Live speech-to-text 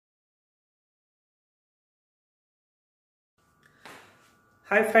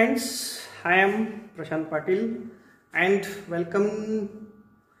Hi friends, I am Prashant Patil and welcome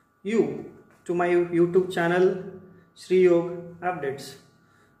you to my YouTube channel Sri Yog Updates.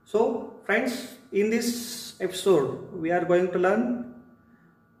 So friends, in this episode we are going to learn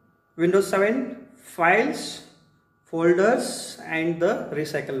Windows 7 files, folders and the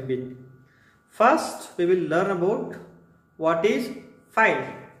recycle bin. First we will learn about what is file.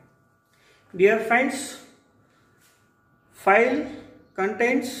 Dear friends, file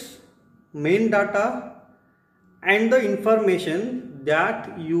contains main data and the information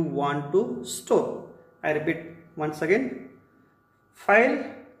that you want to store. I repeat once again. File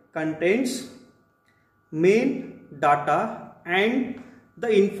contains main data and the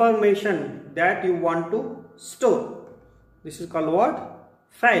information that you want to store. This is called what?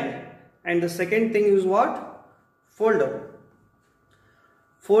 File. And the second thing is what? Folder.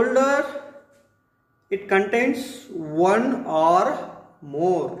 Folder, it contains one or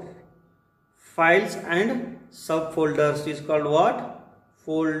more files and subfolders. Is called what?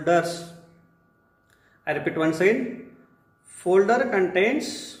 Folders. I repeat once again. Folder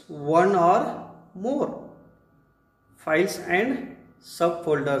contains one or more files and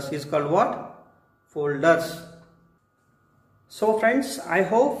subfolders. Is called what? Folders. So friends, I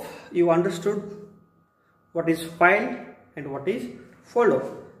hope you understood what is file and what is folder.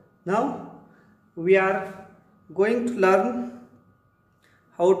 Now we are going to learn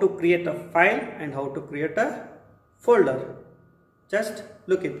how to create a file and how to create a folder. Just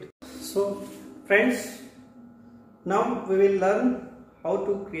look it. So friends, now we will learn how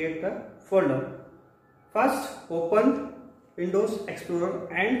to create a folder. First, open Windows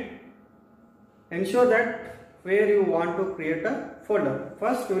Explorer and ensure that where you want to create a folder.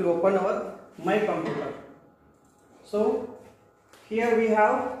 First we will open our My Computer. So here we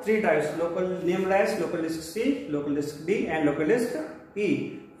have three drives, local named as local disk C, local disk D and local disk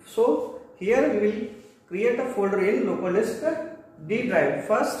E. So here we will create a folder in local disk D drive.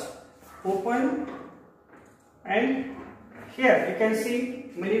 First open, and here you can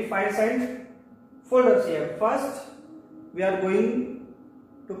see many files and folders here. First we are going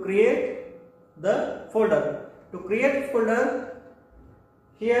to create the folder. To create folder,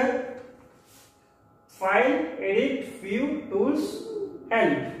 here file, edit, view, tools,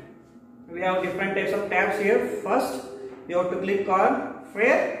 help. We have different types of tabs here. First you have to click on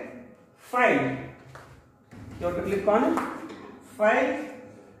where? File. You have to click on file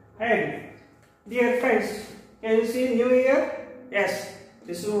and dear friends, can you see new here? Yes,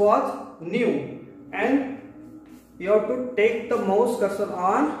 this is what? New. And you have to take the mouse cursor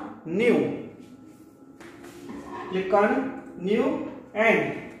on new. Click on new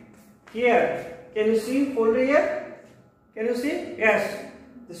and here can you see folder here? Can you see? Yes,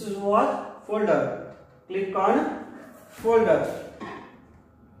 this is what? Folder. Click on folder.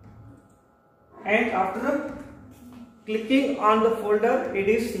 And after clicking on the folder, it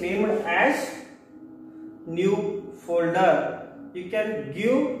is named as new folder. You can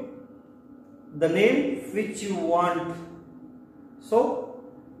give the name which you want. So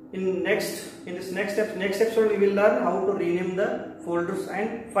in this next episode we will learn how to rename the folders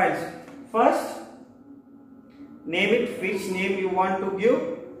and files. First, name it which name you want to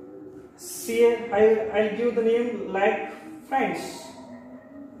give. See, I'll give the name like friends.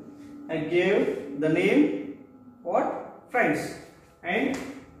 I give the name what? Friends. And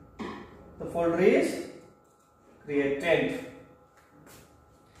the folder is created.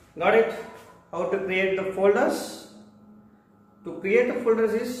 Got it? How to create the folders? To create the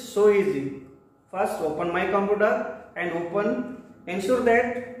folders is so easy. First open My Computer and ensure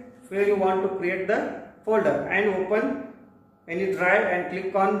that where you want to create the folder, and open any drive and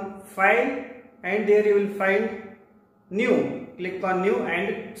click on file, and there you will find new. Click on new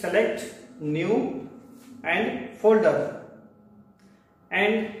and select new and folder,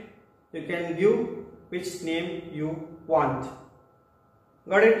 and you can give which name you want.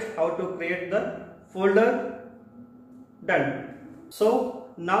 Got it? How to create the folder? Done. So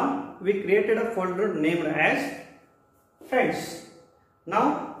now we created a folder named as friends.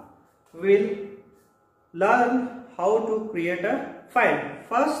 Now we will learn how to create a file.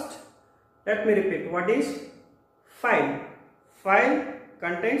 First, let me repeat, what is file? File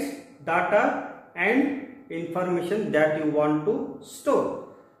contains data and information that you want to store.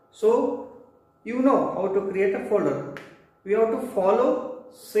 So you know how to create a folder. We have to follow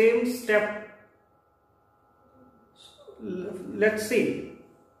same step. Let's see.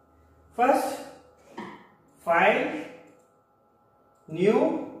 First, file,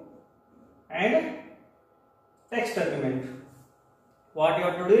 new and text document. What you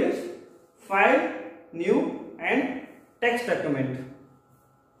have to do is file, new and text document.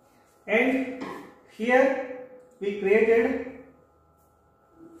 and here we created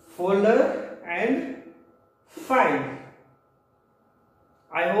folder and file.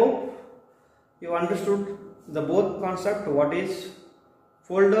 I hope you understood the both concept, what is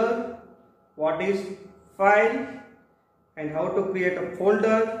folder, what is file, and how to create a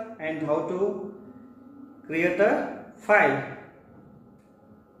folder and how to create a file.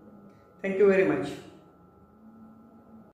 Thank you very much.